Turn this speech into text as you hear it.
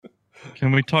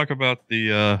Can we talk about the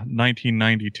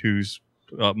 1992's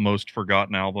most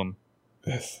forgotten album?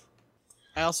 Yes.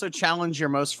 I also challenge your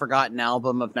most forgotten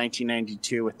album of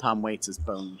 1992 with Tom Waits'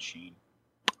 Bone Machine.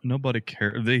 Nobody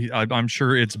cares. I'm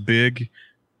sure it's big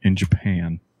in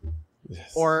Japan.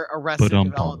 Yes. Or Arrested But,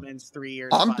 Development's 3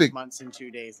 years, 5 months, and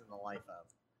 2 days in the life of.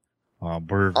 I'm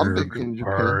big in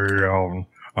Japan.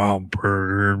 I'm big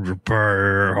in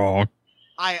Japan.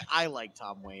 I like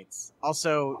Tom Waits.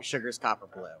 Also, Sugar's Copper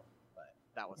Blue, but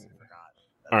that wasn't forgotten.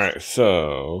 All right,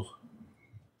 so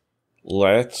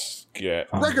let's get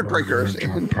Record Breakers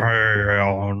in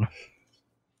Japan.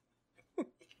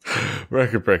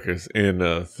 Record Breakers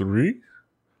in 3,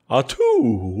 a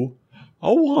 2,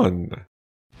 a 1.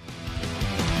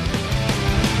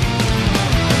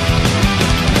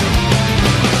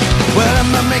 Well,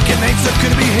 I'm not making names, so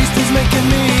could it be Hastings making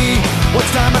me? What's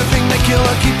time at a thing they kill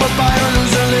or keep up by or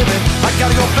lose or living? I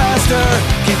gotta go faster,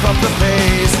 keep up the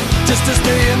pace, just to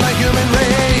stay in the human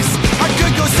race. I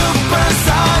could go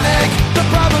supersonic, the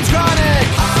problem's chronic.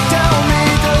 Tell me,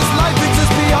 does life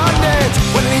exist beyond it?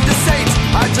 When I need to say,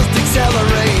 I just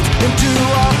accelerate into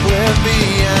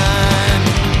oblivion.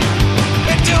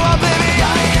 Into oblivion.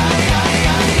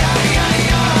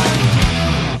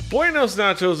 Buenos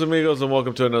nachos, amigos, and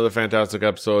welcome to another fantastic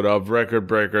episode of Record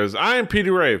Breakers. I am Petey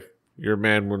Rave, your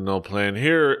man with no plan.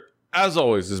 Here, as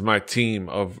always, is my team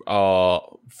of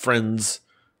friends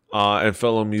and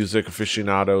fellow music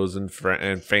aficionados and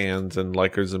fans and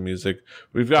likers of music.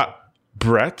 We've got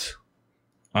Brett.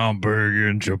 I'm big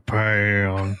in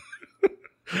Japan.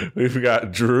 We've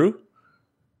got Drew.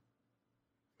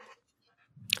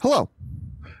 Hello.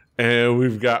 And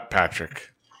we've got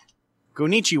Patrick.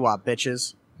 Konnichiwa,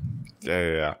 bitches.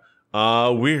 Yeah.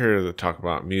 We're here to talk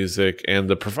about music, and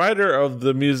the provider of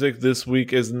the music this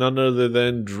week is none other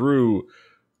than Drew.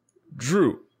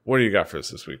 Drew, what do you got for us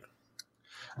this week?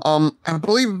 I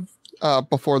believe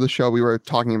before the show we were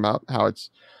talking about how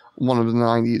it's one of the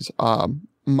 90s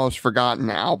most forgotten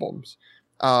albums.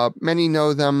 Many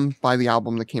know them by the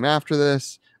album that came after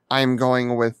this. I am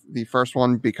going with the first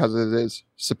one because it is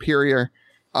superior.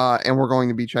 And we're going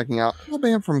to be checking out a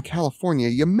band from California.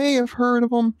 You may have heard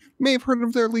of them, may have heard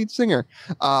of their lead singer.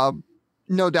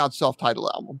 No Doubt self-titled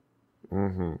album.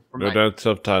 Mm-hmm. No Doubt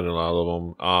self-titled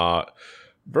album.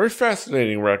 Very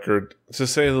fascinating record, to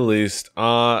say the least.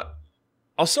 I'll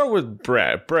start with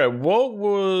Brett. Brett, what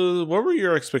were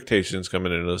your expectations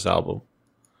coming into this album?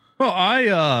 Well, I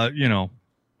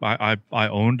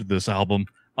owned this album.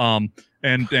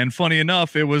 And funny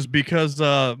enough, it was because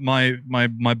my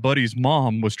buddy's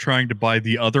mom was trying to buy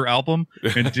the other album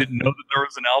and didn't know that there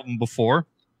was an album before.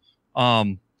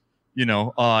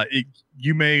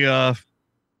 You may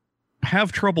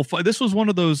have trouble. This was one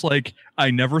of those, like,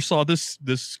 I never saw this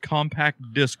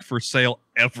compact disc for sale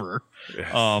ever.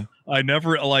 Yes. I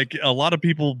never, like, a lot of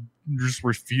people just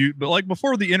refuse, but like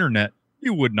before the internet,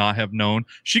 you would not have known.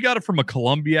 She got it from a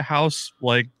Columbia House,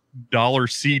 like, dollar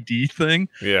CD thing.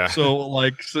 Yeah. So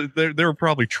they were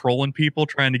probably trolling people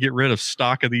trying to get rid of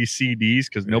stock of these CDs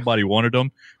because nobody wanted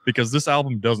them, because this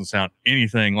album doesn't sound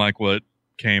anything like what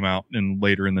came out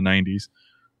later in the 90s.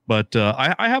 But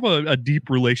I have a deep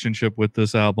relationship with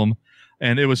this album,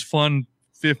 and it was fun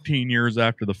 15 years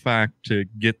after the fact to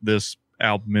get this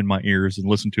album in my ears and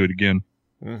listen to it again.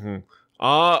 Mm-hmm.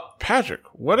 Patrick,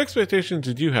 what expectations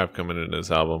did you have coming into this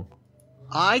album?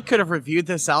 I could have reviewed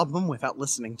this album without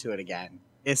listening to it again.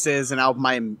 This is an album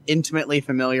I'm intimately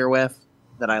familiar with,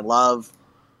 that I love,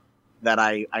 that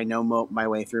I know my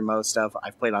way through most of.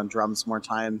 I've played on drums more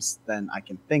times than I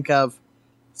can think of.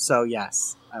 So,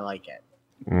 yes, I like it.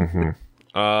 Mm-hmm.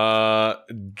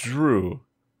 Drew,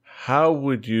 how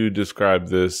would you describe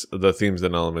the themes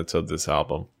and elements of this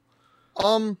album?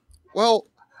 Well,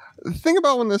 the thing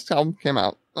about when this album came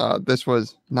out, this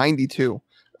was 92.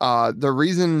 The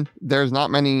reason there's not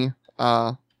many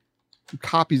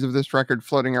copies of this record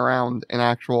floating around in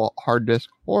actual hard disk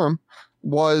form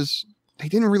was they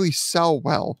didn't really sell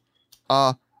well.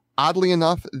 Oddly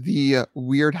enough, the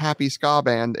Weird Happy Ska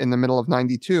Band in the middle of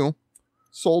 92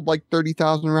 sold like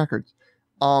 30,000 records.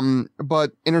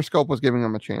 But Interscope was giving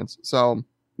them a chance. So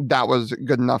that was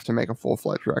good enough to make a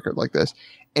full-fledged record like this.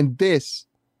 And this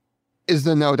is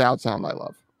the No Doubt sound I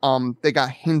love. They got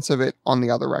hints of it on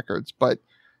the other records, but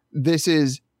this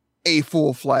is a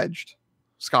full-fledged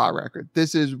ska record.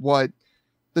 This is what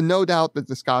the No Doubt that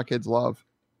the ska kids love.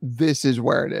 This is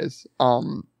where it is.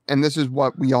 And this is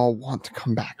what we all want to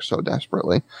come back so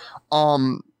desperately.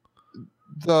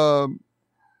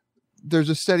 There's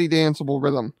a steady danceable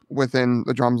rhythm within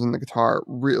the drums and the guitar.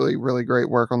 Really, really great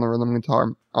work on the rhythm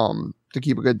guitar to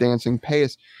keep a good dancing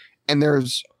pace. And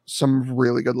there's some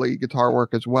really good lead guitar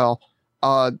work as well.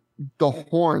 The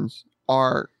horns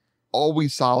are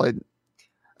always solid.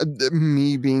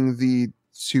 Me being the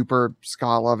super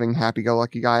ska-loving,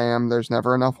 happy-go-lucky guy I am, there's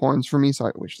never enough horns for me, so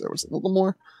I wish there was a little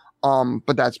more.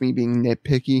 But that's me being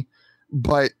nitpicky.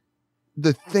 But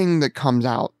the thing that comes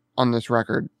out on this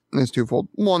record is twofold.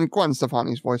 One, Gwen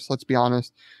Stefani's voice, let's be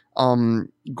honest.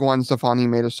 Gwen Stefani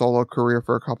made a solo career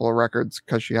for a couple of records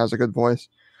because she has a good voice.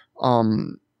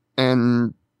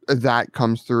 And that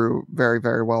comes through very,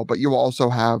 very well. But you also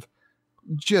have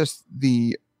just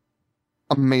the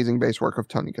amazing bass work of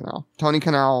Tony Kanal. Tony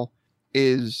Kanal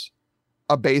is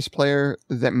a bass player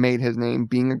that made his name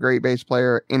being a great bass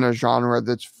player in a genre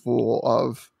that's full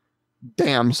of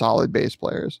damn solid bass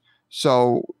players.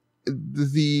 So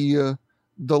the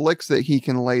licks that he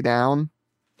can lay down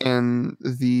and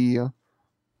the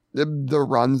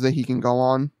runs that he can go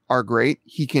on are great.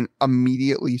 He can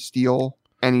immediately steal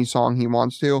any song he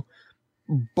wants to,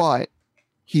 but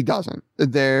he doesn't.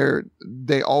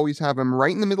 They always have him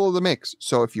right in the middle of the mix.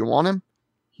 So if you want him,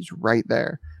 he's right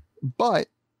there. But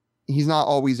he's not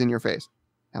always in your face.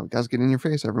 Now, he does get in your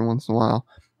face every once in a while,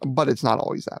 but it's not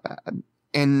always that bad.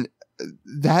 And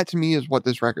that to me is what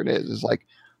this record is like,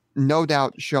 no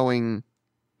doubt showing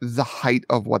the height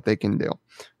of what they can do.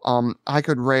 I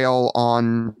could rail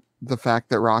on the fact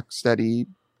that Rocksteady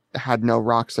had no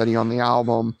Rocksteady on the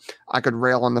album. I could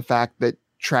rail on the fact that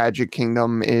Tragic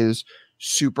Kingdom is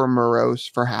super morose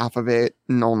for half of it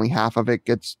and only half of it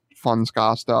gets fun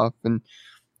ska stuff. And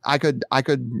I could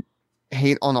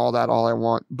hate on all that all I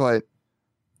want, but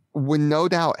when No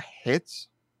Doubt hits,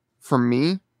 for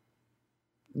me,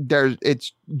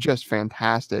 it's just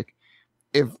fantastic.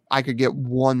 If I could get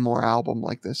one more album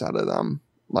like this out of them,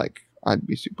 like, I'd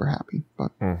be super happy.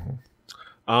 But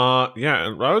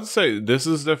yeah, I would say this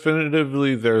is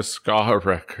definitively their ska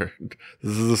record.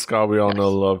 This is the ska we all know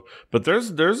and love. But there's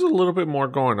a little bit more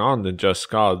going on than just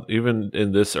ska. Even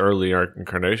in this early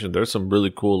incarnation, there's some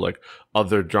really cool like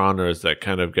other genres that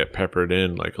kind of get peppered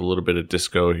in, like a little bit of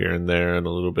disco here and there, and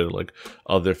a little bit of like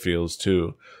other feels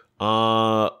too.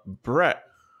 Brett,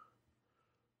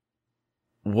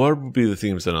 what would be the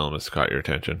themes and elements that caught your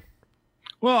attention?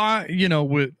 Well,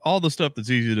 with all the stuff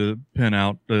that's easy to pin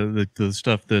out, the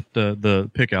stuff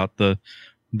that pick out the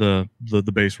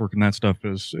bass work and that stuff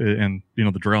is, and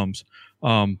the drums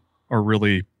are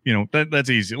really, that's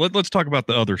easy. Let's talk about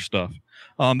the other stuff.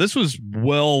 This was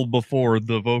well before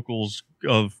the vocals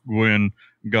of Gwen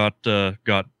got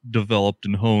developed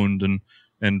and honed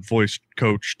and voice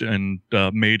coached and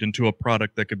made into a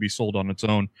product that could be sold on its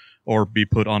own or be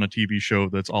put on a TV show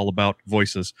that's all about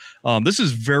voices. This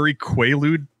is very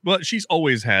Quaalude, but she's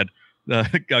always had a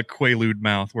Quaalude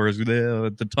mouth, whereas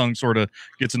the tongue sort of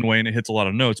gets in the way and it hits a lot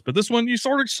of notes. But this one, you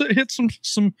sort of hit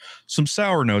some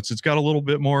sour notes. It's got a little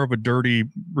bit more of a dirty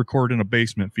record in a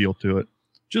basement feel to it,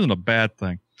 which isn't a bad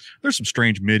thing. There's some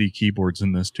strange MIDI keyboards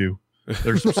in this too.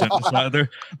 There's some synthesizer.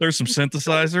 There's some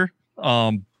synthesizer.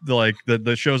 Like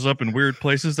that shows up in weird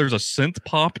places. There's a synth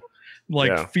pop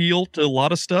feel to a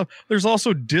lot of stuff. There's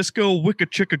also disco wicka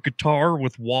chicka guitar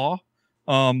with wah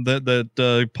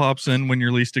that pops in when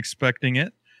you're least expecting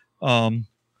it.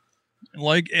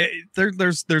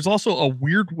 There's also a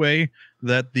weird way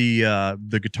that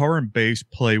the guitar and bass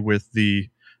play with the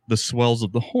swells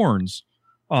of the horns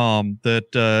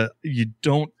that you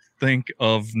don't think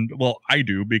of. Well, I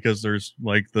do, because there's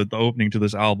like the opening to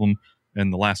this album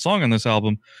and the last song on this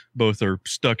album both are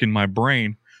stuck in my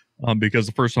brain, because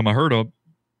the first time I heard them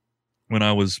when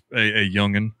I was a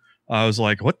youngin', I was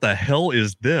like, what the hell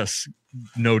is this?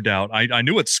 No Doubt. I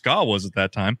knew what ska was at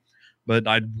that time, but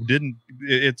I didn't.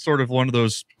 It's sort of one of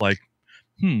those like,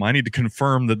 I need to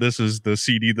confirm that this is the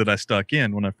CD that I stuck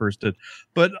in when I first did.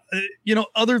 But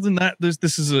other than that, this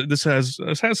has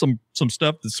some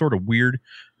stuff that's sort of weird.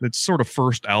 That's sort of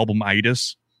first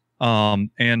album-itis.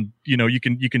 And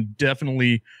you can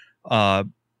definitely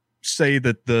say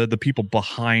that the people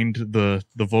behind the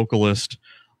vocalist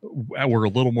were a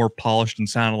little more polished and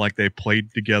sounded like they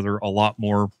played together a lot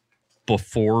more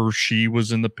before she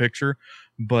was in the picture,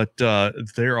 but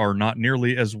they are not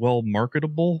nearly as well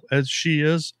marketable as she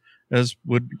is, as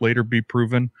would later be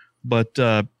proven. But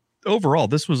overall,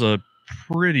 this was a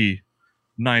pretty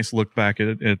nice look back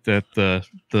at the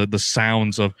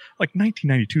sounds of, like,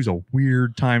 1992 is a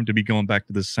weird time to be going back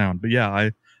to this sound. But yeah,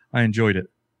 I enjoyed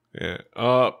it.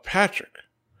 Yeah. Patrick,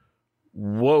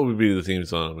 what would be the theme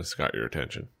song that got your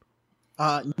attention?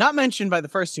 Not mentioned by the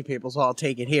first two people, so I'll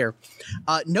take it here.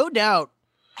 No Doubt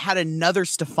had another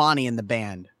Stefani in the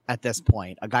band at this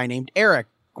point, a guy named Eric,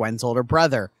 Gwen's older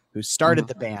brother, who started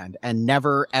the band and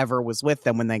never ever was with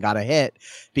them when they got a hit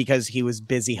because he was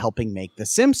busy helping make The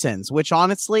Simpsons, which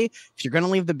honestly, if you're going to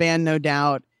leave the band, No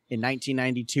Doubt, in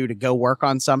 1992 to go work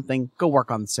on something, go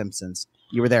work on The Simpsons.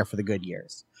 You were there for the good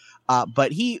years.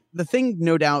 But the thing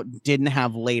No Doubt didn't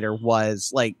have later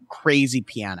was like crazy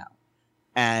piano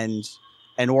and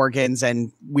organs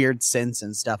and weird synths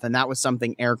and stuff. And that was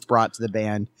something Eric brought to the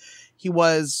band. He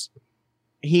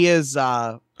is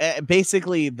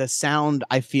basically the sound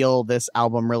I feel this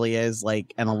album really is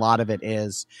like, and a lot of it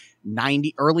is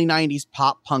early 90s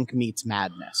pop punk meets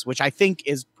madness, which I think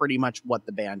is pretty much what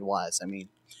the band was. I mean,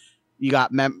 you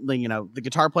got, the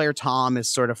guitar player Tom is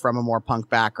sort of from a more punk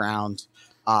background.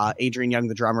 Adrian Young,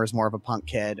 the drummer, is more of a punk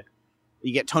kid.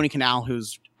 You get Tony Kanal,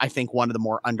 who's, I think, one of the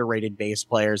more underrated bass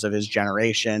players of his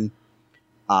generation,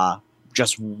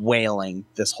 just wailing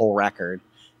this whole record.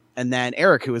 And then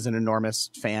Eric, who is an enormous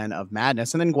fan of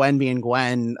Madness. And then Gwen being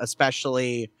Gwen,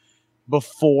 especially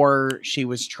before she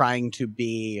was trying to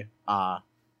be,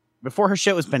 before her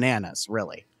shit was bananas,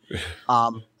 really.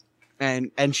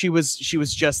 And she was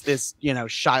just this,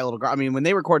 shy little girl. I mean, when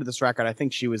they recorded this record, I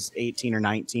think she was 18 or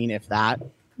 19, if that.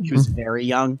 She was very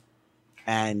young.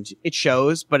 And it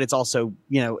shows, but it's also,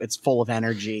 it's full of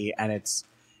energy, and it's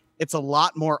a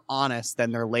lot more honest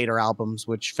than their later albums,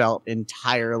 which felt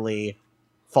entirely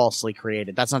falsely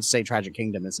created. That's not to say Tragic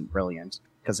Kingdom isn't brilliant,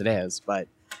 because it is, but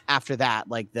after that,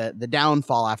 like the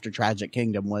downfall after Tragic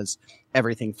Kingdom was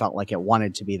everything felt like it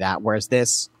wanted to be that, whereas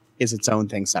this is its own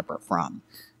thing separate from.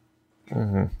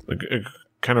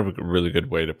 Kind of a really good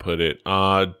way to put it.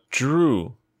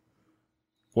 Drew,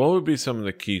 what would be some of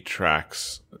the key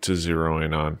tracks to zero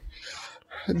in on?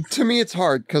 To me, it's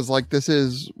hard because like this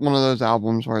is one of those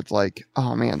albums where it's like,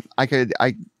 oh man,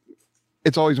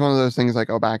 it's always one of those things I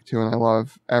go back to, and I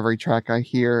love every track I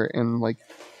hear. And like,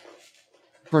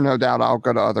 for No Doubt, I'll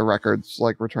go to other records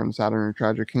like Return to Saturn or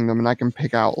Tragic Kingdom, and I can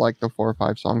pick out like the 4 or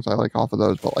 5 songs I like off of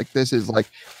those. But like, this is like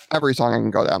every song I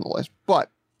can go down the list. But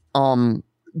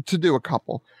to do a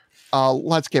couple,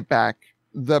 Let's Get Back.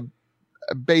 The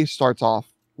bass starts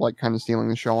off like kind of stealing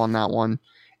the show on that one,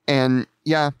 and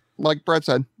yeah, like Brett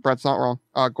said, Brett's not wrong.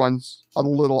 Gwen's a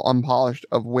little unpolished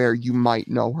of where you might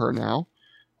know her now.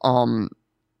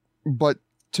 But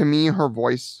to me, her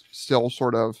voice still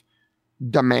sort of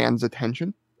demands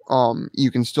attention.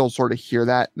 You can still sort of hear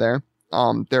that there.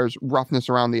 There's roughness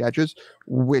around the edges,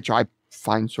 which I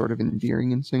find sort of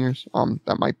endearing in singers.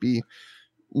 That might be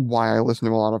why I listen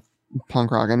to a lot of punk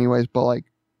rock anyways, but like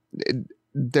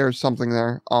there's something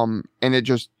there. And it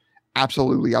just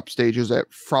absolutely upstages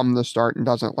it from the start and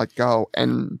doesn't let go.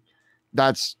 And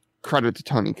that's credit to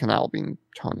Tony Kanal being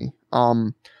Tony.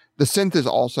 The synth is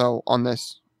also on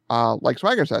this, like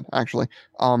Swagger said, actually.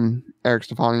 Eric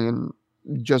Stefani, and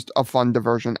just a fun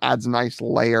diversion, adds a nice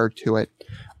layer to it.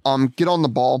 Get on the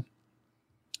Ball,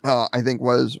 I think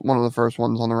was one of the first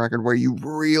ones on the record where you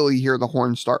really hear the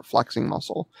horns start flexing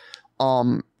muscle.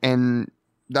 And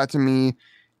that to me,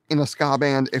 in a ska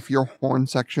band, if your horn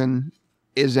section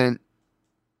isn't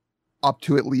up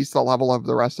to at least the level of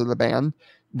the rest of the band,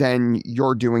 then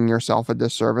you're doing yourself a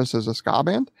disservice as a ska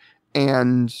band.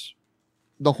 And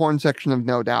the horn section of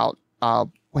No Doubt,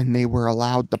 when they were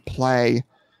allowed to play,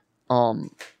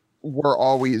 were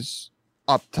always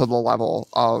up to the level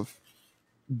of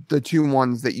the two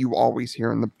ones that you always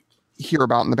hear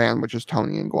about in the band, which is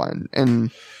Tony and Gwen.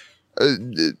 And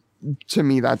to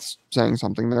me, that's saying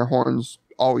something. Their horns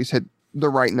always hit the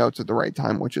right notes at the right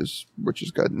time, which is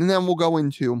good. And then we'll go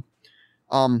into,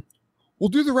 we'll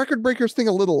do the Record Breakers thing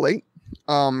a little late,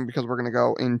 because we're going to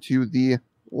go into the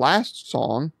last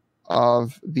song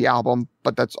of the album,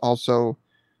 but that's also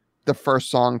the first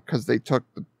song because they took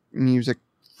the music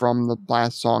from the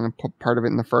last song and put part of it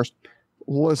in the first.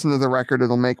 Listen to the record,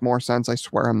 it'll make more sense. I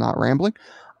swear I'm not rambling.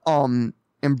 And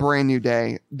Brand New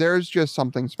Day, there's just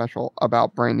something special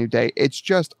about Brand New Day. It's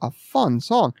just a fun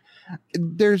song.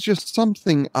 There's just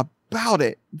something about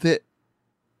it that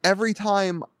every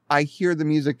time I hear the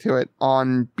music to it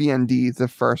on BND, the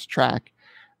first track,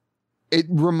 it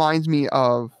reminds me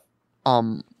of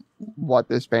what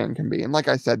this band can be. And like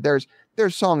I said, there's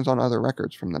songs on other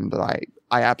records from them that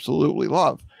I absolutely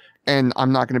love. And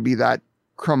I'm not going to be that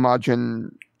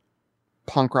curmudgeon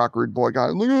punk rock rude boy guy,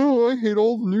 like, oh, I hate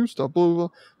all the new stuff, blah, blah, blah.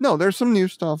 No, there's some new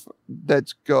stuff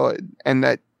that's good and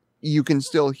that you can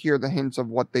still hear the hints of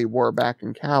what they were back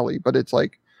in Cali, but it's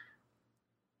like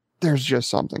there's just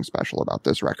something special about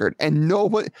this record. And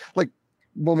nobody, like,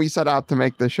 when we set out to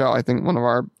make the show, I think one of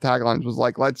our taglines was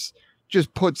like, let's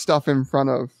just put stuff in front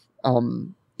of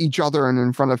each other and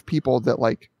in front of people that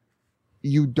like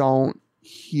you don't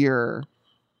hear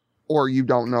or you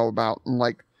don't know about. And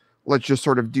like let's just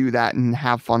sort of do that and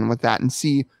have fun with that and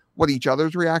see what each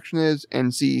other's reaction is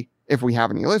and see if we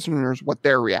have any listeners, what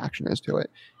their reaction is to it.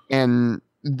 And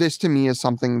this to me is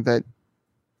something that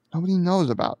nobody knows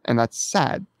about. And that's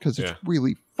sad because it's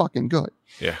really fucking good.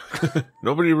 Yeah.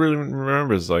 Nobody really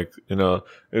remembers, like, you know,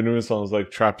 new songs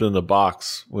like Trapped in the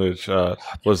Box, which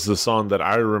was the song that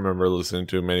I remember listening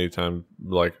to many times,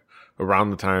 like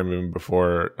around the time and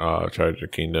before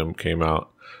Tragic Kingdom came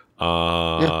out.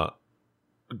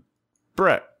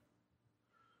 Brett,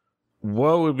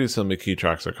 what would be some of the key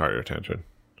tracks that caught your attention?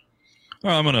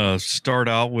 I'm going to start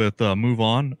out with Move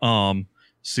On.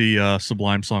 See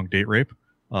Sublime song Date Rape.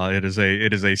 It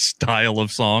is a style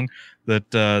of song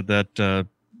that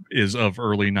is of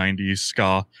early 90s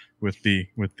ska with the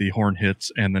horn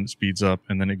hits, and then it speeds up,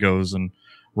 and then it goes and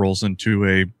rolls into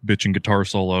a bitchin' guitar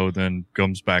solo, then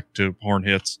comes back to horn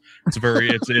hits. It's very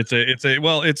it's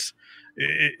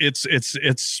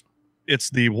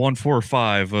the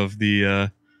 145 of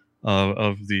the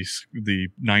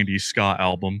 90s ska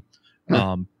album.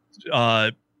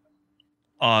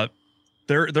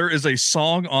 There is a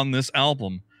song on this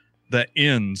album that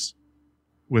ends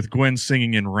with Gwen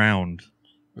singing in Round.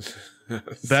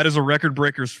 That is a Record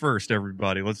Breakers first,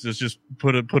 everybody. Let's just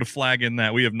put a flag in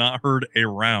that. We have not heard a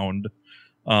Round.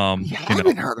 I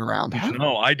haven't heard a Round.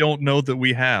 No, I don't know that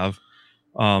we have.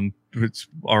 It's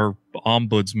our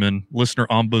listener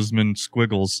ombudsman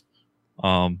Squiggles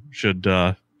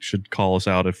should call us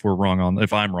out if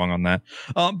I'm wrong on that.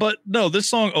 But no, this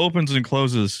song opens and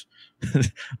closes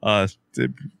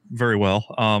very well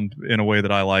in a way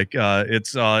that I like.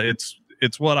 It's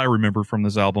what I remember from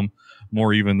this album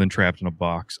more even than Trapped in a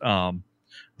Box.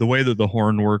 The way that the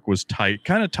horn work was tight,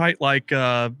 kind of tight like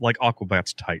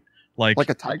Aquabat's tight. Like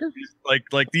a tiger?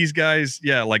 Like these guys,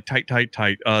 yeah, like tight.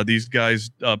 These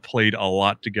guys played a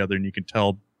lot together, and you can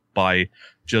tell by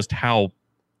just how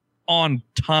on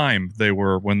time they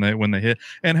were when they hit,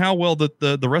 and how well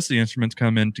the rest of the instruments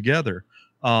come in together.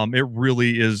 It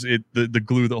really is the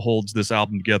glue that holds this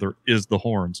album together is the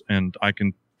horns, and I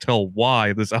can tell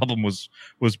why this album was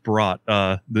brought.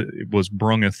 It was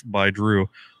brungeth by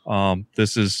Drew.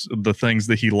 This is the things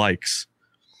that he likes.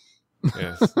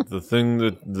 Yes,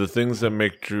 the things that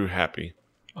make Drew happy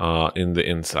in the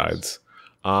insides.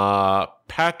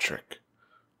 Patrick,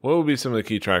 what would be some of the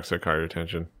key tracks that caught your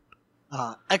attention?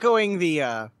 Echoing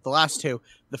the last two,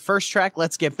 the first track,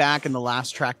 Let's Get Back, and the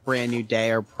last track, Brand New Day,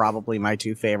 are probably my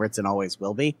two favorites and always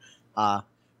will be.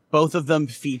 Both of them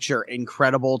feature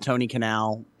incredible Tony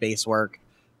Kanal bass work.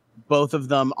 Both of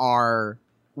them are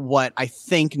what I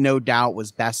think No Doubt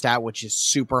was best at, which is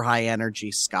super high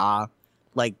energy ska,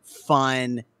 like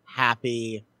fun,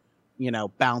 happy,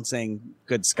 bouncing,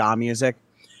 good ska music.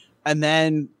 And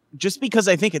then just because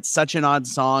I think it's such an odd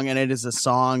song, and it is a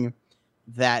song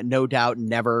that No Doubt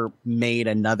never made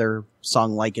another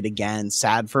song like it again,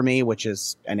 Sad for Me, which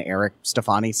is an Eric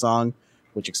Stefani song,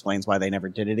 which explains why they never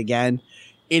did it again.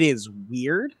 It is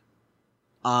weird.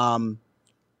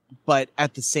 But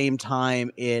at the same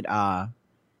time, it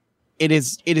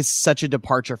is such a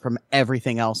departure from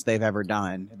everything else they've ever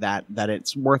done that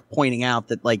it's worth pointing out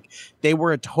that, like, they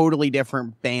were a totally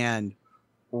different band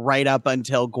right up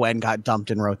until Gwen got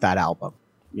dumped and wrote that album.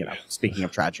 Speaking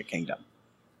of Tragic Kingdom.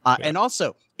 And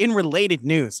also, in related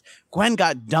news, Gwen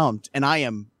got dumped, and I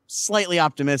am slightly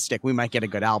optimistic we might get a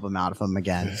good album out of him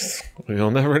again.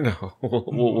 We'll never know.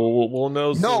 We'll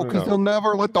know. No, because they'll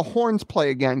never let the horns play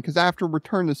again, because after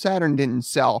Return to Saturn didn't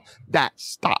sell, that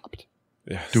stopped.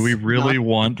 Yes. Do we really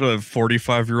want a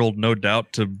 45-year-old No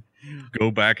Doubt to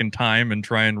go back in time and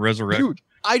try and resurrect? Dude,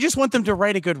 I just want them to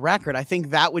write a good record. I think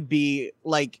that would be,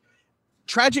 like,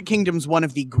 Tragic Kingdom's one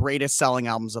of the greatest selling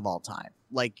albums of all time.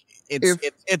 Like,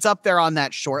 it's up there on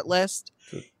that short list.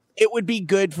 It would be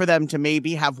good for them to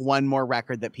maybe have one more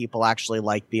record that people actually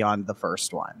like beyond the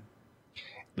first one.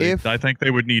 I think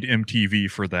they would need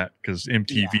MTV for that, because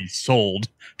MTV sold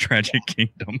Tragic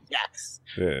Kingdom. Yes.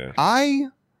 Yeah.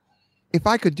 If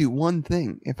I could do one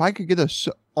thing, if I could get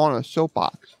on a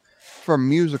soapbox for a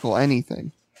musical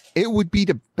anything, it would be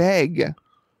to beg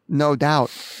No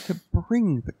Doubt to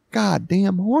bring the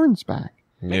goddamn horns back.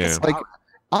 Yeah. Like,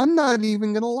 I'm not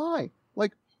even gonna lie.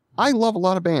 Like, I love a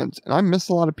lot of bands and I miss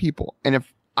a lot of people. And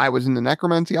if I was in the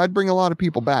Necromancy, I'd bring a lot of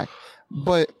people back.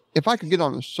 But if I could get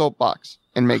on a soapbox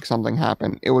and make something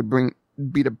happen, it would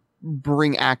be to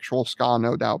bring actual ska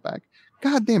No Doubt back.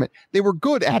 God damn it. They were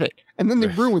good at it, and then they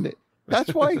ruined it.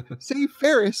 That's why Save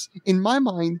Ferris, in my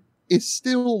mind, is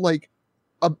still like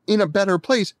in a better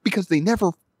place, because they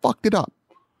never fucked it up.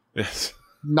 Yes.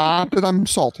 Not that I'm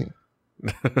salty.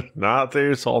 Not that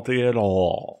you're salty at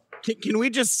all. Can we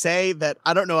just say that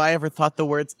I don't know? I ever thought the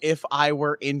words "if I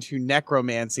were into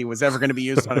necromancy" was ever going to be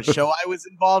used on a show I was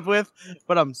involved with,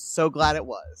 but I'm so glad it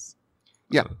was.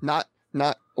 Yeah, not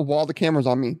while the camera's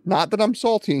on me. Not that I'm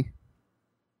salty.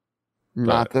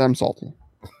 Not that I'm salty.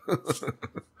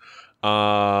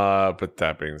 But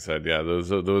that being said, yeah,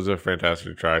 those are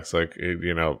fantastic tracks. Like,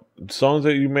 you know, songs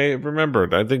that you may have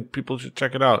remembered. I think people should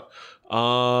check it out.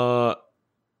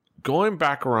 Going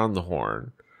back around the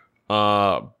horn,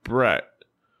 Brett,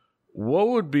 what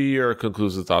would be your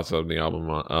conclusive thoughts of the album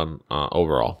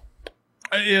overall?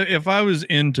 If I was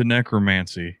into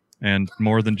necromancy and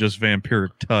more than just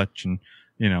vampiric touch and,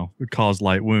 you know, would cause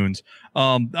light wounds,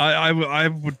 I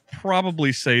would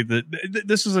probably say that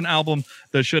this is an album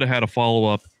that should have had a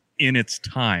follow-up in its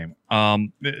time.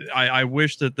 I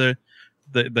wish that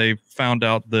they found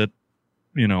out that,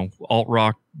 you know, alt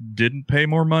rock didn't pay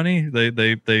more money. They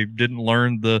didn't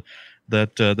learn that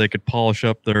they could polish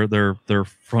up their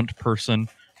front person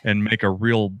and make a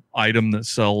real item that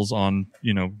sells on,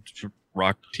 you know,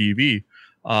 rock TV.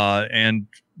 And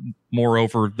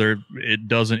moreover, it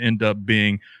doesn't end up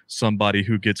being somebody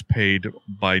who gets paid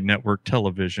by network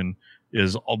television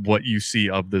is what you see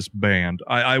of this band.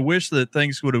 I wish that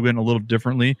things would have been a little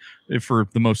differently for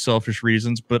the most selfish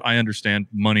reasons, but I understand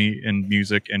money in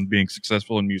music and being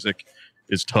successful in music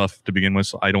is tough to begin with.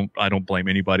 So I don't blame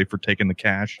anybody for taking the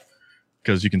cash,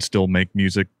 because you can still make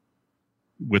music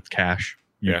with cash.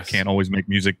 You can't always make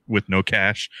music with no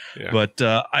cash. Yeah. But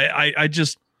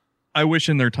I wish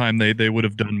in their time they would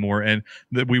have done more, and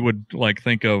that we would like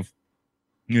think of,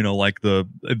 you know, like the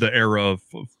era of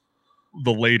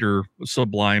the later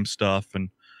Sublime stuff, and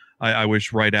I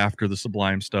wish right after the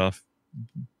Sublime stuff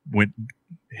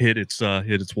hit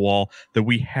its wall that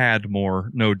we had more,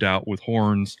 no doubt, with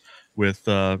horns, with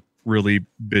really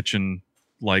bitchin'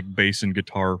 like bass and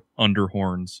guitar under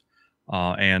horns,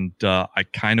 and I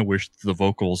kind of wish the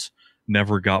vocals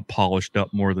never got polished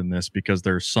up more than this, because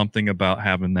there's something about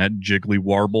having that jiggly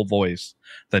warble voice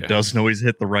that doesn't always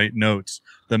hit the right notes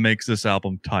that makes this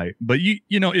album tight. But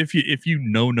you know, if you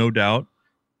know No Doubt,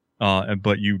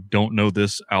 but you don't know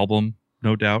this album,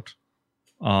 No Doubt,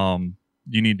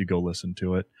 you need to go listen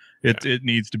to it. It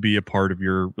needs to be a part of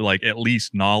your, like, at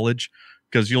least knowledge,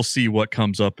 because you'll see what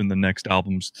comes up in the next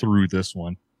albums through this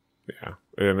one. Yeah,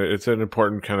 and it's an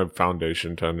important kind of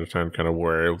foundation to understand kind of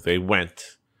where they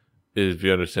went, if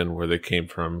you understand where they came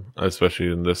from,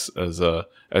 especially in this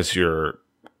as your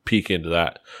peek into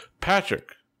that.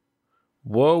 Patrick,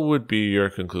 what would be your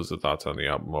conclusive thoughts on the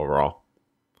album overall?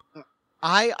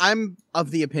 I'm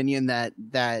of the opinion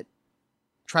that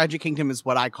Tragic Kingdom is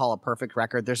what I call a perfect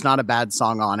record. There's not a bad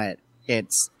song on it.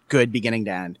 It's good beginning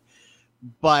to end.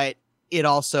 But it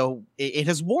also it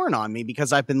has worn on me,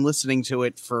 because I've been listening to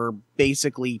it for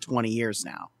basically 20 years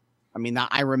now. I mean,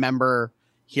 I remember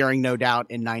hearing No Doubt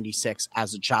in 96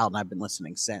 as a child, and I've been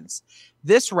listening since.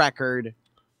 This record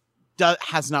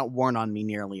has not worn on me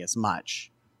nearly as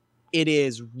much. It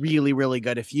is really, really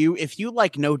good. If you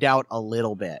like No Doubt a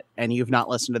little bit and you've not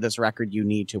listened to this record, you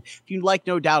need to. If you like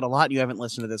No Doubt a lot and you haven't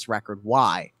listened to this record,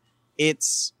 why? It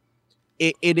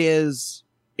is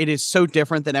so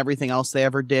different than everything else they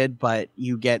ever did, but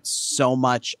you get so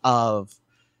much of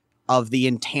the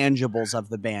intangibles of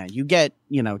the band. You get,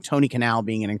 you know, Tony Kanal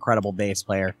being an incredible bass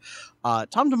player,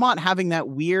 Tom DeMott having that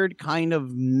weird kind of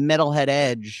metalhead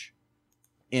edge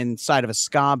inside of a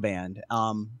ska band,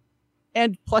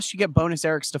 and plus you get bonus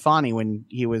Eric Stefani when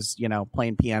he was, you know,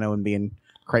 playing piano and being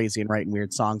crazy and writing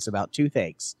weird songs about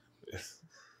toothaches.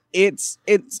 This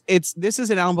is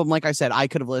an album, like I said, I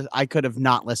could have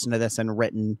not listened to this and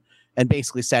written and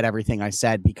basically said everything I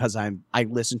said, because I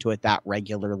listen to it that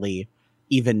regularly.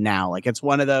 Even now, like, it's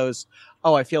one of those,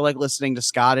 I feel like listening to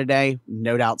ska today.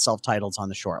 No Doubt self-titled's on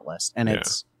the short list, and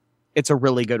it's a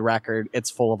really good record.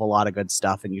 It's full of a lot of good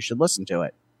stuff, and you should listen to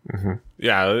it. Mm-hmm.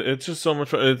 Yeah, it's just so much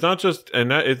fun. It's not just,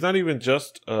 it's not even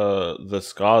just the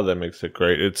ska that makes it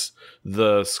great. It's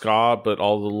the ska, but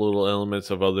all the little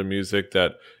elements of other music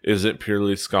that isn't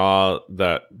purely ska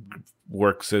that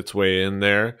works its way in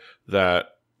there,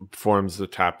 that forms the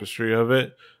tapestry of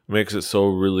it. Makes it so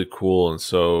really cool, and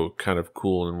so kind of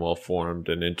cool and well formed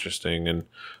and interesting, and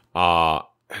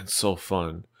so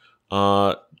fun.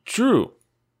 Drew,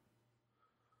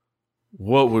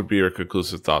 what would be your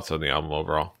conclusive thoughts on the album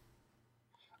overall?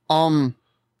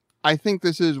 I think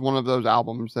this is one of those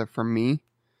albums that, for me,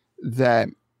 that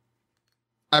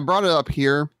I brought it up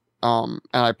here, and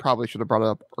I probably should have brought it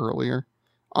up earlier,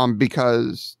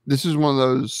 because this is one of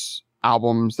those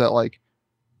albums that, like,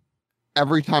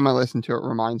 every time I listen to it,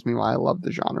 reminds me why I love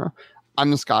the genre.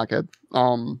 I'm the ska kid.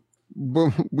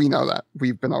 We know that.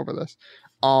 We've been over this.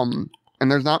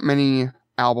 And there's not many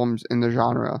albums in the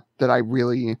genre that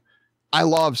I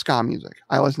love ska music.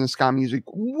 I listen to ska music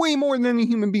way more than any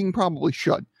human being probably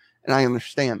should. And I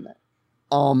understand that.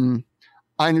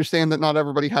 I understand that not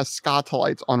everybody has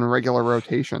Ska-Tolites on regular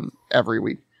rotation every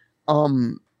week.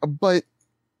 But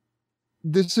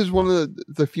this is one of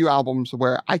the few albums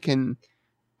where I can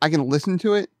listen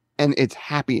to it and it's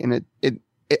happy, and it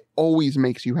always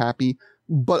makes you happy.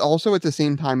 But also at the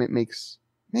same time, it makes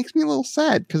me a little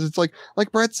sad, because it's like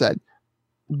Brett said,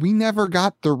 we never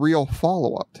got the real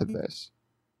follow-up to this.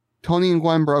 Tony and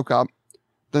Gwen broke up.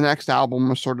 The next album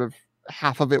was sort of,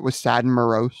 half of it was sad and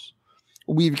morose.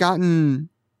 We've gotten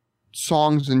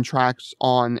songs and tracks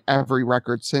on every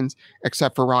record since,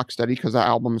 except for Rocksteady, because that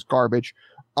album is garbage.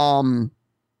 And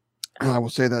I will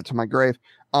say that to my grave.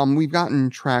 We've gotten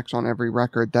tracks on every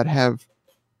record that have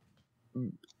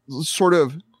sort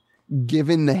of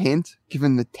given the hint,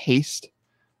 given the taste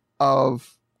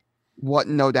of what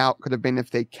No Doubt could have been if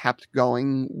they kept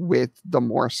going with the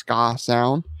more ska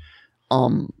sound.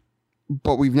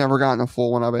 But we've never gotten a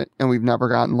full one of it, and we've never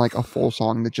gotten like a full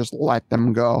song that just let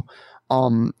them go.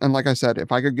 And like I said,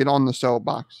 if I could get on the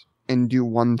soapbox and do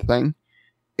one thing,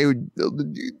 it would.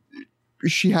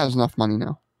 She has enough money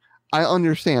now. I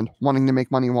understand wanting to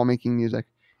make money while making music,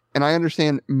 and I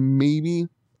understand maybe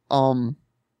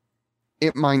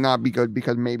it might not be good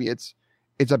because maybe it's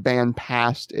a band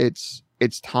past its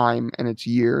time and its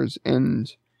years,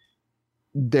 and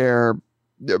their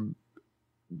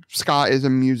ska is a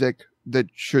music that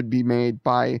should be made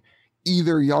by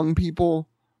either young people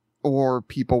or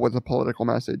people with a political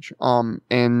message.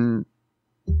 And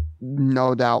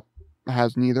No Doubt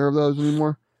has neither of those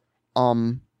anymore.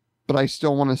 But I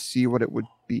still want to see what it would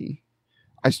be.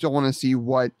 I still want to see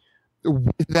what,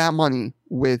 with that money,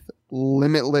 with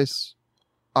limitless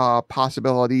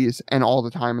possibilities and all the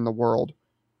time in the world,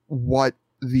 what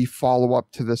the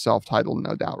follow-up to the self-titled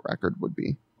No Doubt record would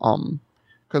be.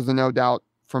 Because the No Doubt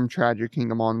from Tragic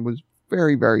Kingdom on was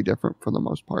very, very different for the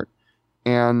most part.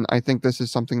 And I think this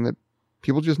is something that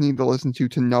people just need to listen to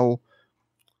know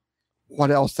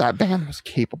what else that band was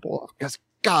capable of. Because,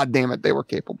 God damn it, they were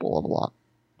capable of a lot.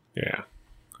 Yeah.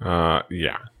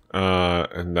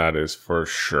 And that is for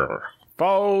sure.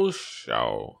 For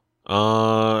sure.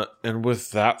 And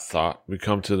with that thought, we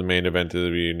come to the main event of the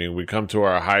evening. We come to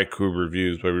our haiku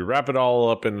reviews, where we wrap it all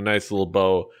up in a nice little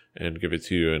bow and give it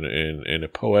to you in a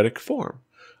poetic form.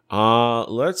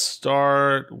 Let's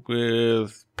start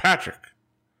with Patrick.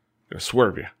 I'm gonna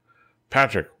swerve you.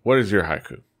 Patrick, what is your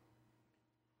haiku?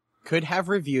 Could have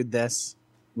reviewed this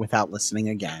without listening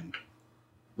again.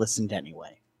 Listened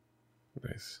anyway.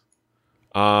 Nice.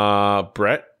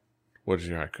 Brett, what is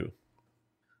your haiku?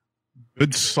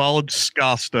 Good, solid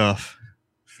ska stuff.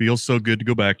 Feels so good to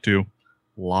go back to.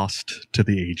 Lost to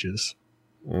the ages.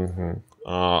 Mm-hmm.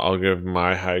 I'll give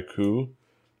my haiku.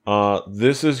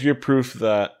 This is your proof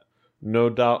that No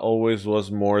Doubt always was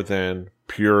more than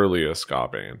purely a ska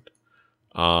band.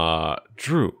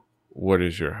 Drew, what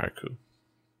is your haiku?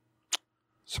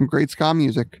 Some great ska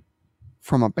music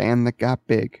from a band that got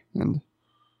big and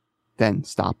then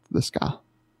stopped the ska.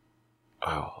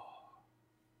 Oh.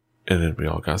 And then we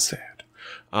all got sad.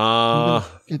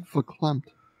 Get verklempt.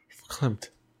 Verklempt.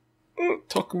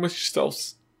 Talk amongst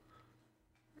yourselves.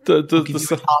 Talk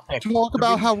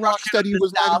about how Rocksteady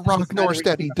was neither rock nor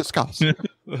steady. Discuss.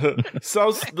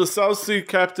 The South Sea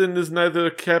captain is neither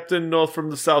captain nor from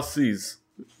the South Seas.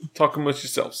 Talk amongst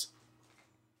yourselves.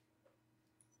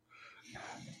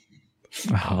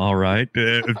 All right.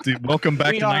 Welcome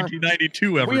back to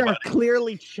 1992, everybody. We are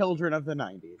clearly children of the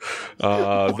 90s.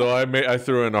 Though I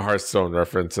threw in a Hearthstone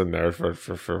reference in there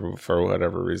for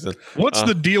whatever reason. What's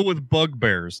the deal with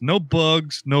bugbears? No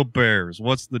bugs, no bears.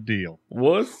 What's the deal?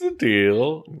 What's the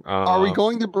deal? Are we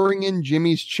going to bring in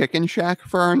Jimmy's Chicken Shack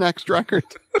for our next record?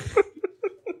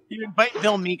 You invite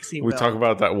Bill Meeks. We talk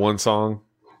about that one song.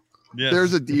 Yes.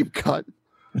 There's a deep cut.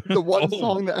 The one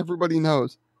song that everybody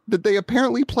knows, that they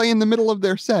apparently play in the middle of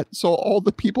their set, so all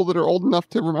the people that are old enough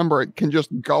to remember it can just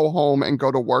go home and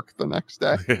go to work the next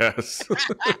day. Yes.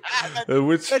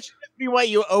 That should be what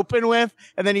you open with,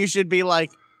 and then you should be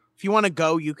like, if you want to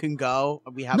go, you can go.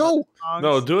 We have No,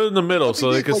 do it in the middle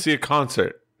so they can see a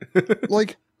concert.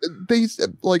 Like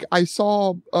I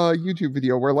saw a YouTube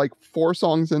video where like 4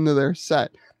 songs into their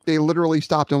set, they literally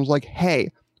stopped and was like,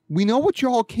 "Hey, we know what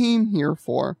y'all came here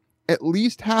for. At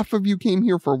least half of you came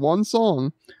here for one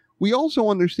song. We also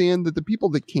understand that the people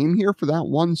that came here for that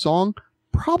one song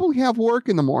probably have work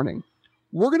in the morning.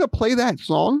 We're going to play that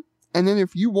song, and then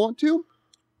if you want to,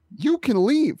 you can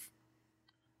leave."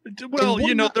 Well,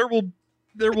 there will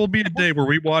There will be a day where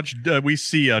we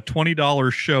see a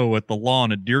 $20 show at the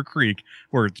lawn at Deer Creek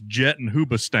where it's Jet and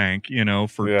Hoobastank,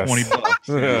 for Yes. $20.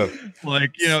 Yeah.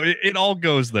 Like, it all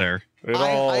goes there. It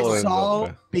I all ends saw, up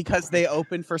there. because they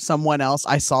opened for someone else,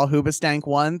 I saw Hoobastank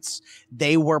once.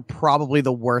 They were probably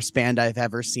the worst band I've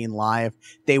ever seen live.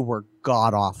 They were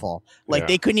god awful. Like, Yeah.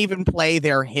 they couldn't even play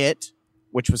their hit,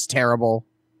 which was terrible.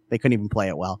 They couldn't even play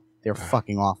it well. They were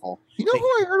fucking awful. You know who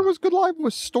I heard was good live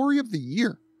was Story of the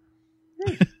Year.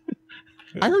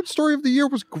 I heard Story of the Year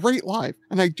was great live,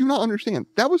 and I do not understand.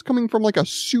 That was coming from like a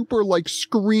super like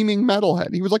screaming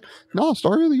metalhead. He was like, "No,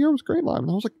 Story of the Year was great live,"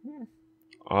 and I was like,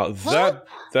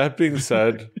 That being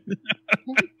said,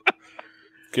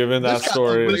 given that This got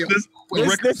story, ugly.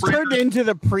 This turned into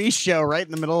the pre-show right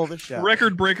in the middle of the show.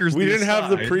 Record breakers. we didn't have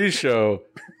the aside. pre-show,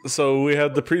 so we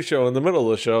had the pre-show in the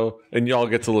middle of the show, and y'all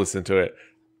get to listen to it.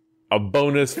 A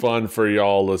bonus fun for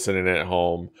y'all listening at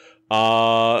home.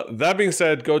 That being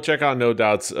said, go check out No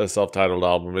Doubt's self-titled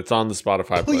album. It's on the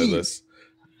Spotify Please. playlist.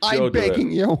 "I'm Go do it.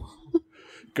 begging you."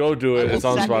 Go do it. I will It's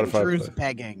on second Spotify. Drew's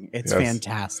pegging. It's Yes.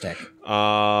 fantastic.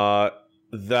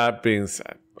 That being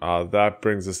said, that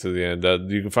brings us to the end.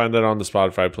 You can find that on the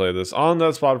Spotify playlist. On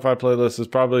that Spotify playlist is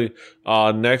probably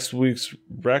next week's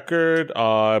record.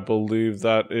 I believe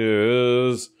that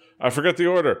is. I forget the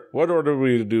order. What order do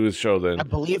we do the show then? I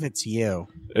believe it's you.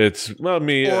 It's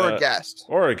me Or a guest.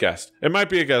 or a guest. It might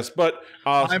be a guest, but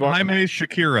Jaime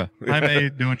Shakira.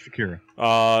 Jaime doing Shakira.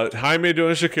 Jaime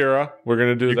doing Shakira. We're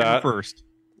gonna do You go that first.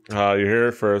 You hear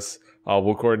it first.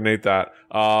 We'll coordinate that.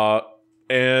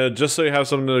 And just so you have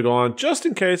something to go on, just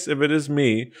in case if it is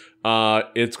me,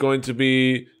 it's going to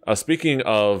be speaking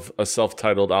of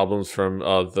self-titled albums from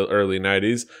the early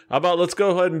 '90s. How about let's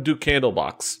go ahead and do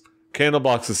Candlebox.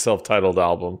 Candlebox's self-titled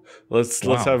album. Let's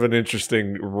have an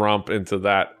interesting romp into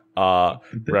that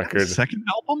record. Second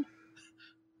album?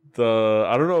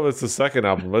 I don't know if it's the second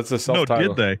album, but it's a No,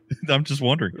 self-titled. did they? I'm just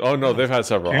wondering. Oh no, they've had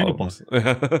several albums.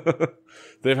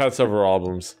 They've had several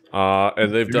albums,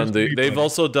 and they've done the. They've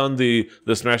also done the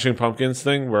Smashing Pumpkins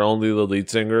thing, where only the lead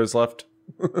singer is left.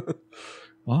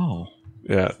 Oh,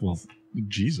 Yeah, well,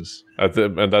 Jesus.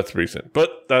 and that's recent.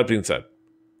 But that being said,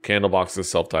 Candlebox's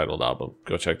self-titled album.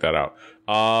 Go check that out.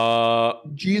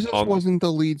 Jesus wasn't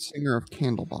the lead singer of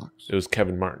Candlebox, It was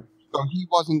Kevin Martin. so he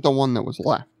wasn't the one that was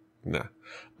left. Nah.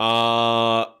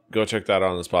 Go check that out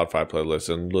on the Spotify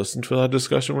playlist and listen to that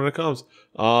discussion when it comes.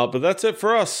 But that's it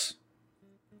for us.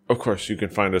 Of course, you can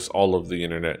find us all over the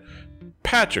internet.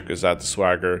 Patrick is at The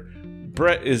Swagger.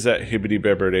 Brett is at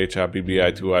HibbityBibbert,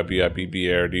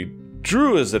 HIBBI2IBIBBARD.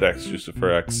 Drew is at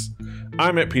XJuciferX.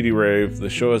 I'm at PD Rave. The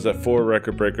show is at 4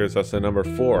 Record Breakers. That's the number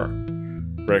 4.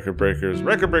 Record Breakers.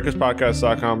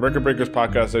 RecordBreakersPodcast.com.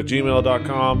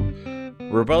 RecordBreakersPodcast@gmail.com.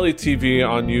 Rebelli TV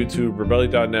on YouTube.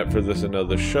 Rebelli.net for this and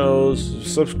other shows.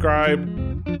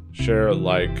 Subscribe, share,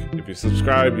 like. If you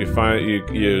subscribe,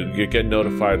 you get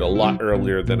notified a lot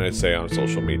earlier than I say on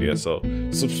social media. So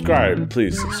subscribe,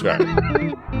 please subscribe.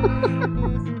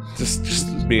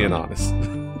 just being honest.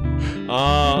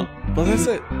 But that's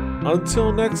it.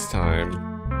 Until next time.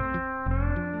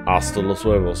 Hasta los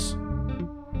huevos.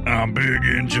 I'm big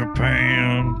in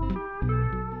Japan.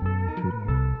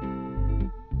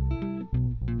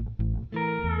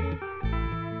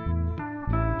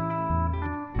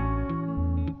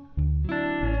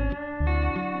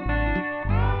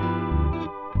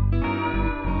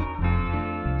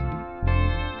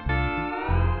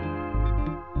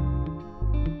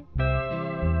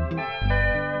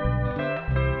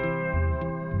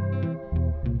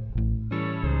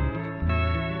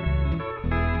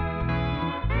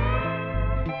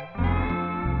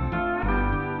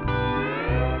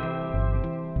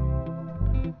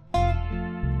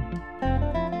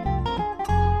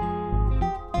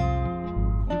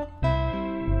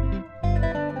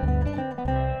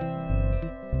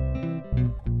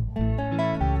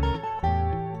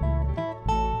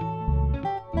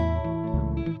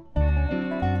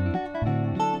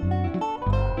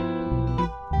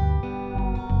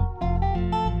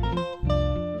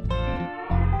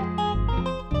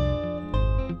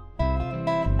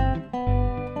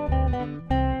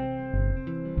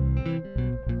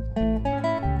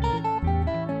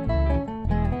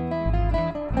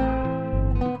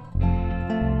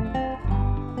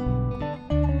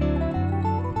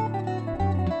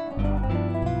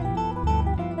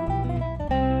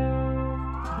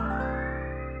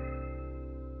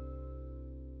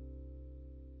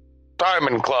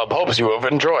 Diamond Club hopes you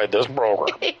have enjoyed this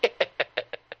program.